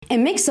A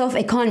mix of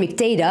economic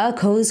data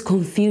caused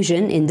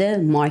confusion in the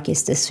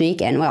markets this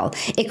week, and well,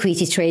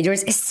 equity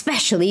traders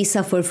especially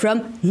suffer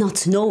from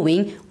not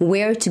knowing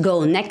where to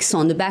go next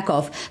on the back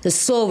of the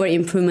slower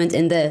improvement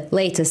in the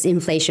latest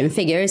inflation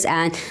figures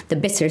and the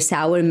bitter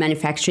sour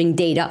manufacturing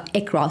data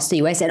across the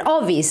US, and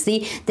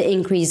obviously the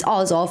increased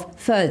odds of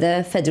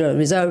further Federal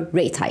Reserve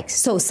rate hikes.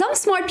 So some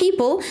smart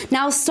people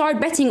now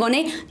start betting on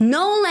a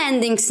no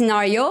landing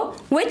scenario,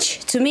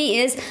 which to me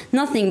is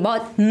nothing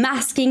but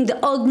masking the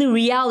ugly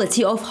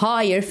reality of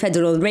higher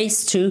federal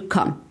rates to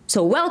come.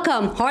 So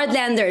welcome hard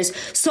landers,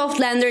 soft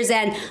landers,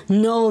 and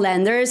no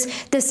landers.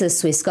 This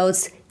is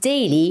Swissquote's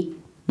daily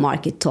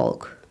market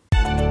talk.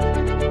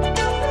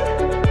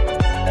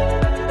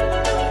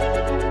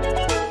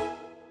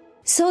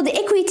 So the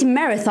equity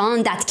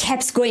marathon that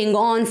kept going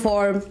on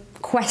for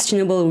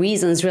questionable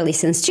reasons really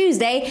since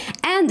Tuesday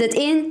ended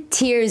in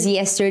tears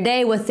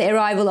yesterday with the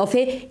arrival of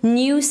a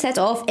new set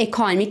of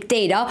economic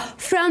data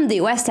from the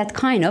US that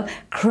kind of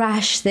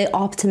crashed the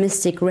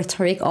optimistic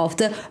rhetoric of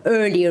the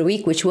earlier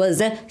week, which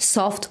was a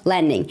soft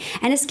landing.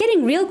 And it's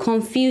getting real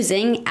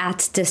confusing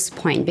at this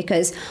point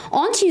because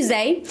on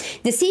Tuesday,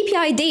 the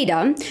CPI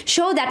data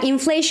showed that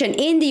inflation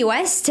in the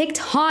US ticked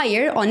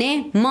higher on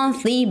a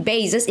monthly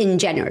basis in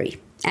January.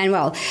 And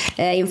well,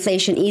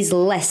 inflation is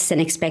less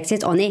than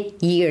expected on a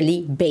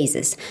yearly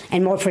basis.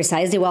 And more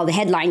precisely, well, the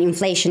headline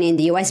inflation in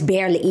the US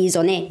barely is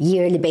on a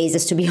yearly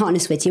basis, to be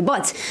honest with you.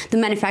 But the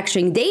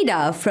manufacturing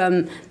data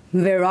from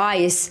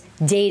various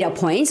data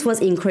points was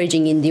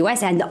encouraging in the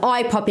US, and the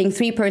eye-popping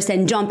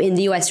 3% jump in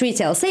the US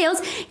retail sales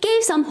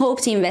gave some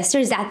hope to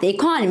investors that the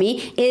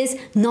economy is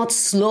not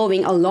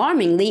slowing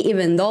alarmingly,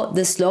 even though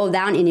the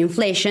slowdown in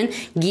inflation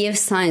gives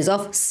signs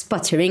of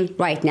sputtering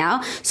right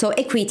now. So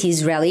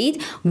equities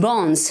rallied,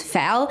 bonds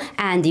fell,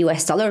 and the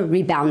US dollar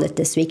rebounded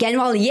this week. And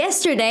while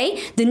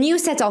yesterday, the new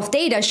set of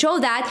data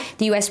showed that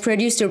the US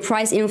producer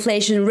price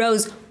inflation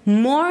rose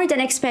more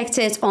than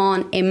expected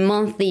on a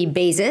monthly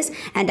basis,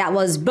 and that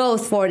was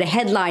both for the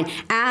headline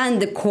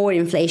and the core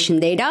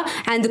inflation data,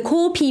 and the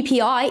core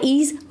PPI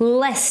is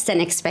less than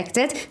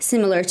expected,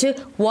 similar to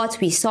what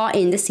we saw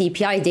in the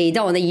CPI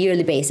data on a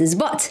yearly basis.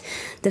 But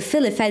the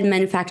Philli Fed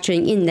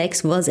manufacturing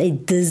index was a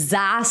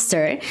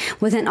disaster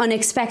with an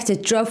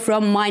unexpected drop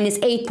from minus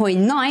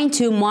 8.9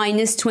 to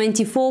minus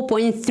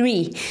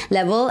 24.3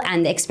 level,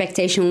 and the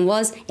expectation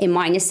was a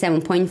minus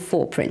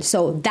 7.4 print.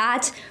 So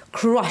that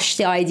crushed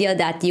the idea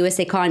that the US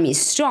economy is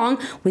strong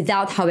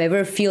without,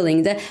 however,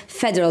 fueling the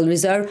Federal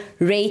Reserve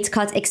rate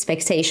cut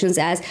expectations,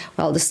 as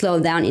well, the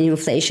slowdown in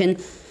inflation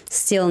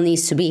still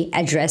needs to be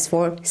addressed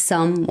for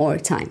some more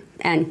time.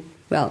 And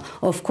well,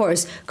 of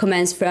course,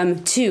 comments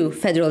from two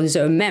Federal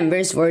Reserve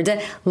members were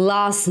the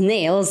last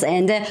nails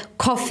in the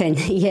coffin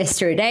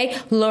yesterday.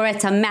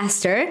 Loretta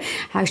Mester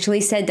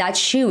actually said that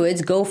she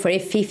would go for a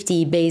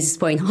 50 basis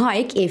point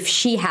hike if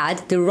she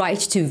had the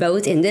right to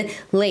vote in the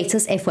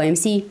latest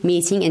FOMC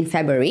meeting in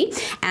February.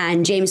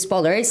 And James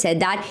Bullard said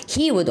that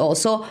he would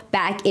also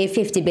back a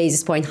 50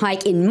 basis point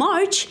hike in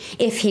March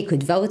if he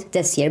could vote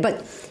this year.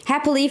 But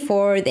happily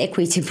for the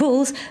equity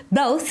bulls,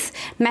 both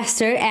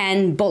Mester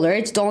and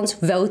Bullard don't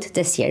vote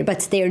this year, but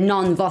their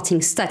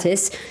non-voting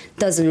status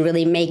doesn't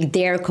really make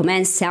their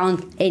comments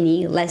sound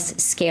any less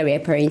scary,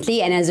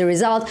 apparently. And as a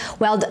result,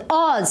 well, the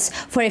odds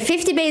for a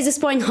 50 basis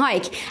point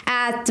hike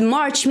at the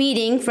March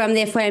meeting from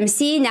the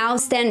FOMC now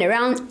stand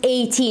around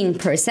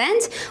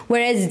 18%,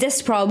 whereas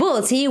this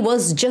probability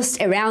was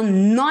just around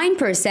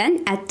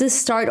 9% at the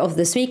start of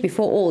this week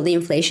before all the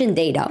inflation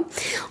data.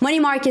 Money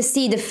markets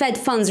see the Fed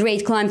funds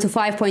rate climb to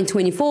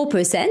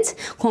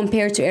 5.24%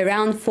 compared to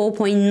around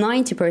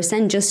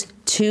 4.90% just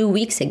 2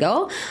 weeks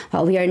ago.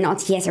 Well, we are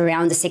not yet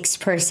around the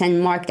 6%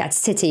 mark that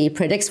Citi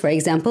predicts, for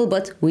example,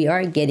 but we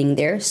are getting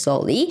there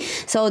slowly.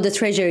 So the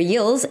Treasury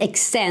yields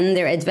extend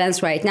their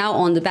advance right now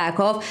on the back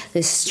of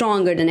the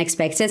stronger than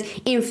expected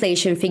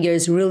inflation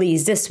figures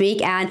released this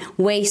week and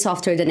way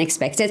softer than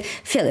expected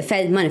Philli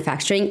Fed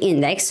manufacturing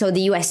index. So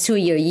the US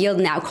 2-year yield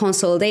now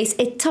consolidates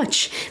a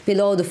touch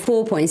below the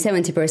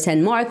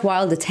 4.70% mark,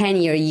 while the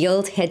 10-year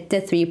yield hit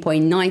the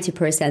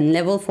 3.90%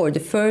 level for the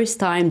first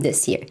time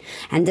this year.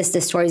 And this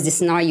destroys the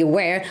scenario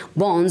where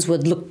bonds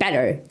would look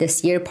better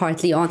this year,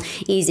 partly on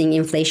easing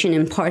inflation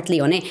and partly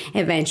on an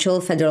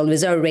eventual Federal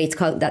Reserve rate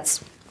cut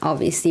that's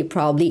obviously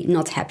probably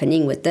not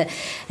happening with the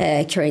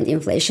current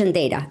inflation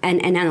data.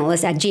 And an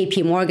analyst at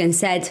JP Morgan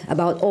said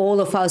about all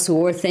of us who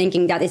were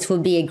thinking that it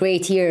would be a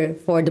great year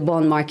for the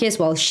bond markets,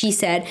 well, she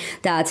said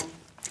that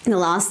the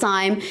last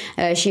time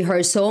she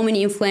heard so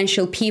many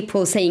influential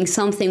people saying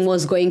something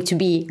was going to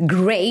be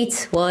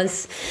great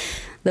was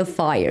the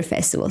Fire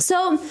Festival.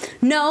 So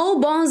no,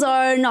 bonds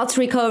are not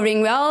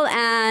recovering well,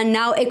 and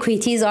now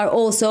equities are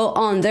also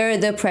under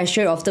the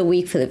pressure of the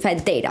weak Philli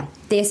Fed data.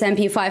 The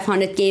S&P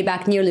 500 gave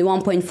back nearly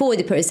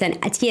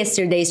 1.40% at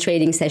yesterday's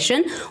trading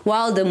session,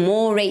 while the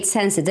more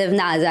rate-sensitive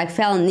Nasdaq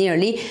fell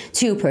nearly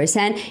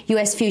 2%.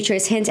 U.S.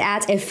 futures hint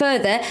at a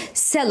further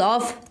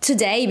sell-off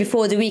today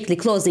before the weekly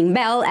closing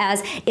bell,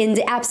 as in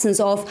the absence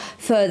of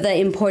further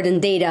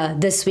important data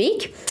this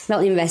week,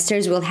 well,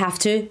 investors will have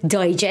to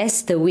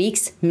digest the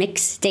week's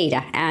mixed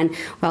data. And,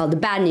 well, the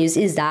bad news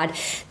is that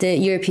the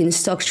European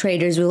stock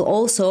traders will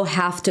also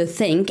have to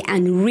think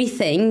and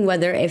rethink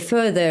whether a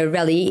further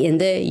rally in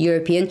the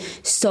European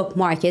stock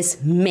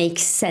markets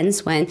makes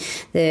sense when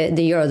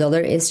the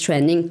euro-dollar is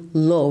trending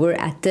lower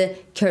at the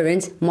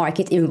current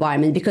market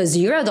environment, because the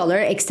euro-dollar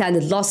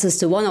extended losses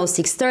to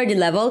 106.30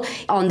 level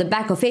on the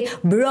back of a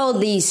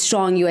broadly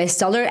strong US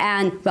dollar,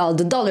 and, well,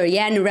 the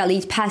dollar-yen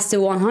rallied past the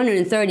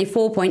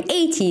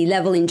 134.80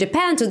 level in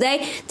Japan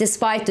today,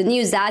 despite the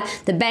news that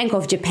the Bank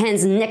of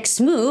Japan's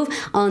next move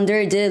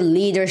under the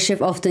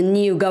leadership of the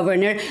new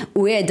governor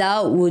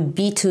Ueda would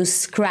be to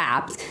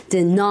scrap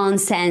the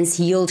nonsense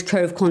yield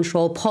curve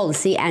control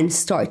policy and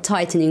start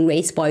tightening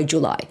rates by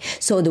July.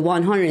 So the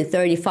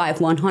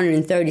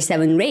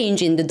 135-137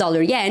 range in the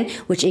dollar-yen,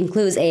 which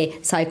includes a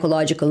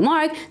psychological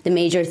mark, the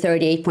major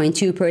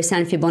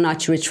 38.2%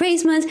 Fibonacci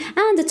retracement,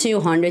 and the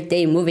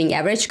 200-day moving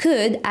average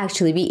could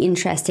actually be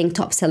interesting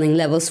top-selling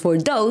levels for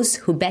those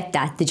who bet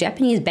that the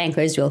Japanese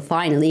bankers will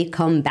finally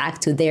come back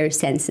to their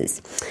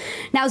senses.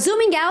 Now,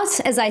 zooming out,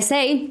 as I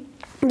say,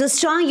 the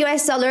strong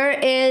US dollar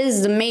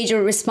is the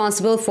major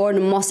responsible for the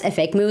most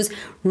FX moves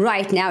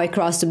right now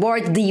across the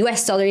board. The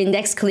US dollar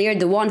index cleared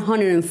the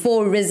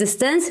 104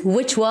 resistance,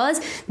 which was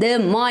the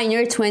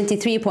minor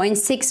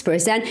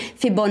 23.6%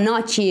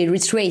 Fibonacci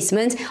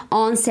retracement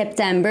on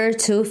September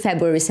to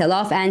February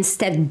sell-off, and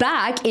stepped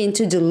back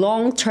into the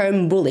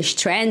long-term bullish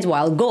trend,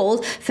 while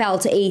gold fell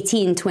to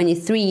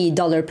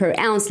 $18.23 per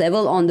ounce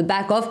level on the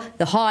back of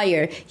the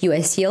higher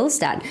US yields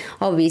that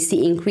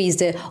obviously increased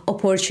the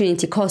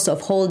opportunity cost of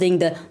holding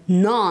the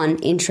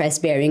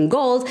non-interest bearing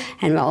gold,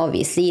 and, well,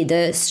 obviously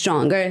the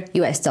stronger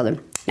US dollar.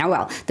 Now,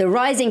 well, the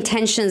rising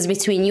tensions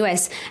between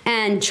US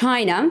and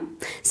China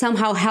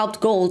somehow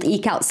helped gold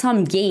eke out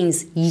some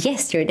gains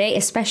yesterday,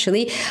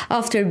 especially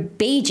after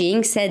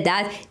Beijing said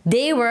that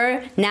they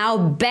were now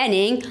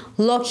banning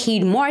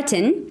Lockheed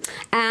Martin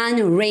and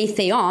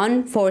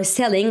Raytheon for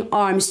selling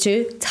arms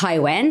to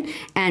Taiwan.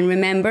 And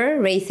remember,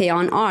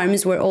 Raytheon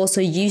arms were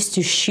also used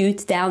to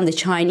shoot down the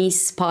Chinese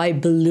spy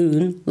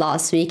balloon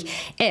last week,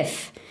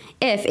 if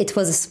it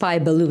was a spy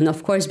balloon,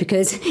 of course,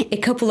 because a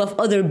couple of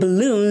other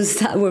balloons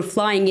that were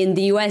flying in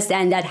the US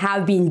and that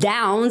have been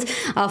downed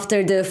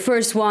after the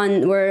first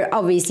one were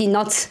obviously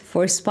not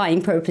for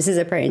spying purposes,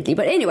 apparently.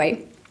 But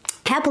anyway,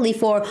 happily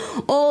for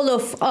all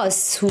of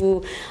us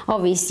who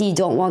obviously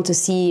don't want to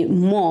see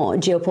more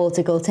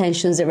geopolitical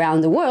tensions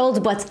around the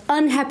world, but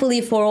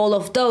unhappily for all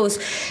of those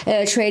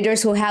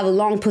traders who have a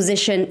long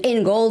position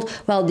in gold,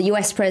 well, the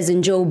US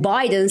President Joe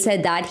Biden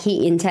said that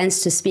he intends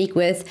to speak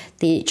with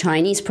the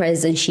Chinese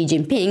President Xi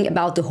Jinping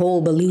about the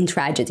whole balloon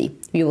tragedy.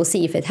 We will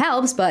see if it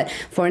helps, but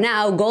for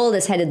now, gold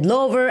is headed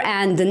lower,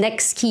 and the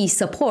next key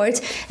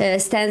support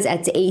stands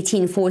at the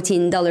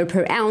 $18-14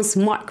 per ounce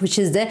mark, which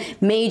is the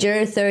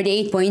major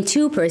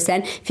 38.2%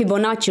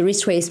 Fibonacci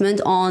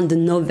retracement on the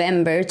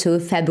November to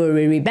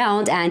February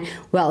rebound, and,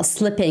 well,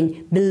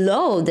 slipping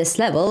below this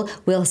level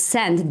will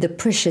send the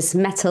precious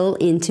metal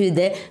into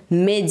the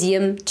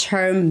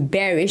medium-term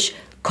bearish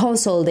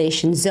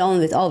consolidation zone,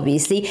 with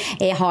obviously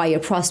a higher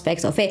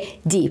prospect of a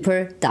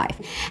deeper dive.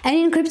 And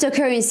in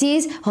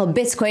cryptocurrencies,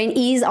 Bitcoin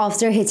eased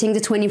after hitting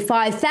the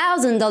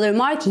 $25,000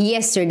 mark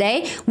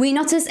yesterday. We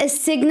noticed a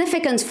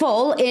significant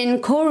fall in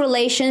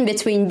correlation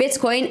between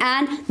Bitcoin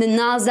and the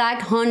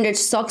Nasdaq 100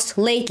 stocks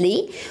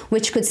lately,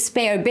 which could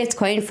spare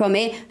Bitcoin from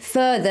a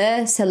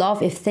further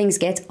sell-off if things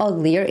get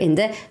uglier in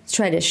the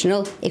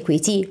traditional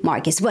equity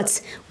markets.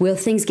 But will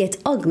things get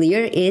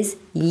uglier is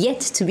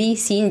yet to be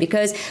seen,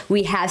 because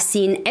we have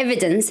seen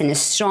evidence, and a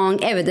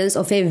strong evidence,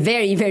 of a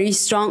very, very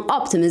strong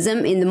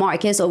optimism in the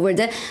markets over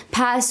the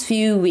past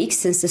few weeks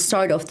since the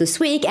start of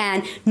this week,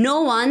 and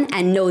no one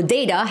and no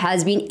data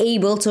has been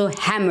able to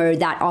hammer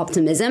that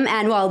optimism.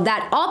 And while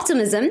that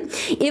optimism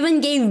even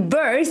gave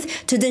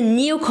birth to the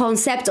new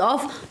concept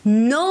of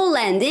no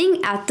lending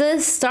at the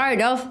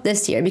start of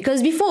this year,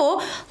 because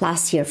before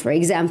last year, for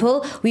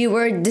example, we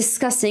were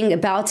discussing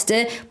about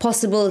the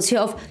possibility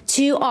of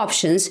two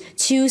options,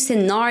 two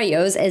scenarios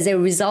as a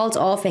result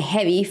of a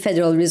heavy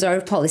Federal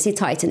Reserve policy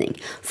tightening.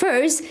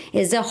 First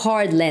is the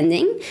hard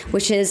lending,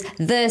 which is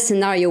the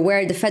scenario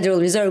where the Federal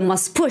Reserve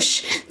must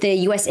push the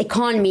US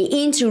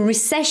economy into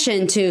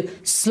recession to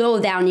slow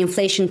down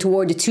inflation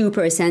toward the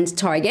 2%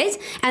 target.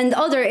 And the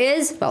other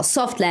is, well,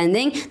 soft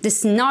landing, the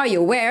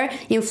scenario where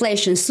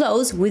inflation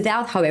slows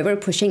without, however,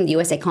 pushing the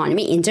US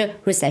economy into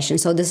recession.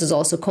 So this is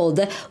also called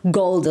the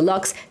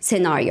Goldilocks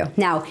scenario.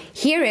 Now,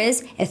 here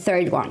is a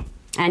third one.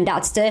 And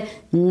that's the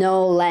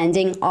no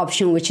landing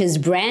option, which is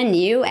brand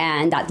new.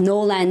 And that no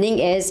landing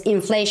is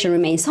inflation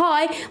remains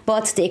high,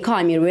 but the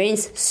economy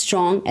remains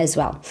strong as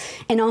well.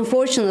 And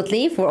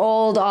unfortunately, for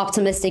all the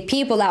optimistic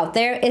people out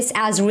there, it's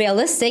as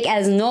realistic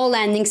as no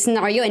landing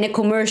scenario in a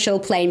commercial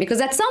plane,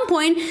 because at some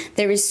point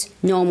there is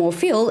no more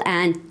fuel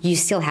and you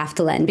still have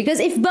to land. Because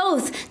if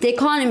both the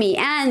economy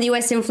and the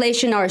US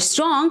inflation are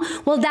strong,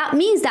 well, that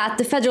means that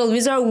the Federal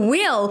Reserve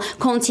will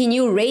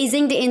continue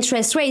raising the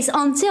interest rates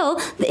until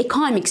the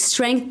economic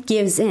strength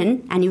gives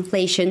in and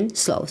inflation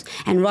slows.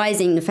 And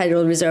rising the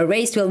Federal Reserve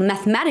rates will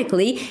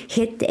mathematically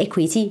hit the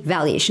equity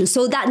valuation.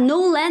 So that no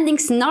landing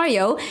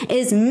scenario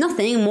is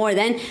nothing more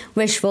than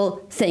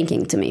wishful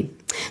thinking to me.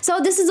 So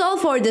this is all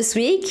for this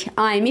week.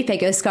 I'm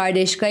İpek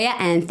Özkardeşkaya,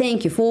 and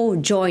thank you for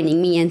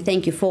joining me, and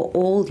thank you for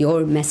all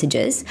your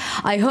messages.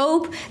 I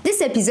hope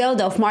this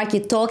episode of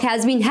Market Talk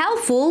has been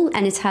helpful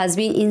and it has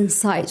been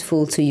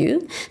insightful to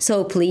you.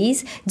 So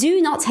please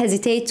do not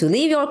hesitate to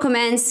leave your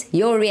comments,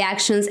 your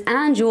reactions,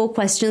 and your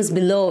questions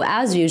below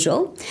as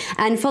usual.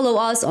 And follow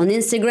us on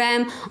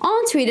Instagram,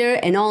 on Twitter,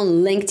 and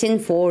on LinkedIn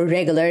for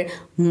regular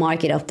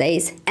market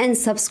updates. And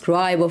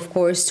subscribe, of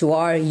course, to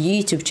our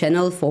YouTube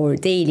channel for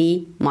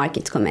daily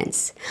market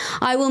comments.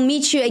 I will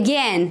meet you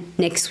again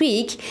next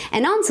week,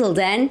 and until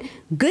then,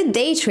 good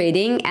day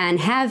trading and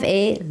have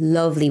a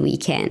lovely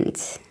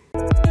weekend.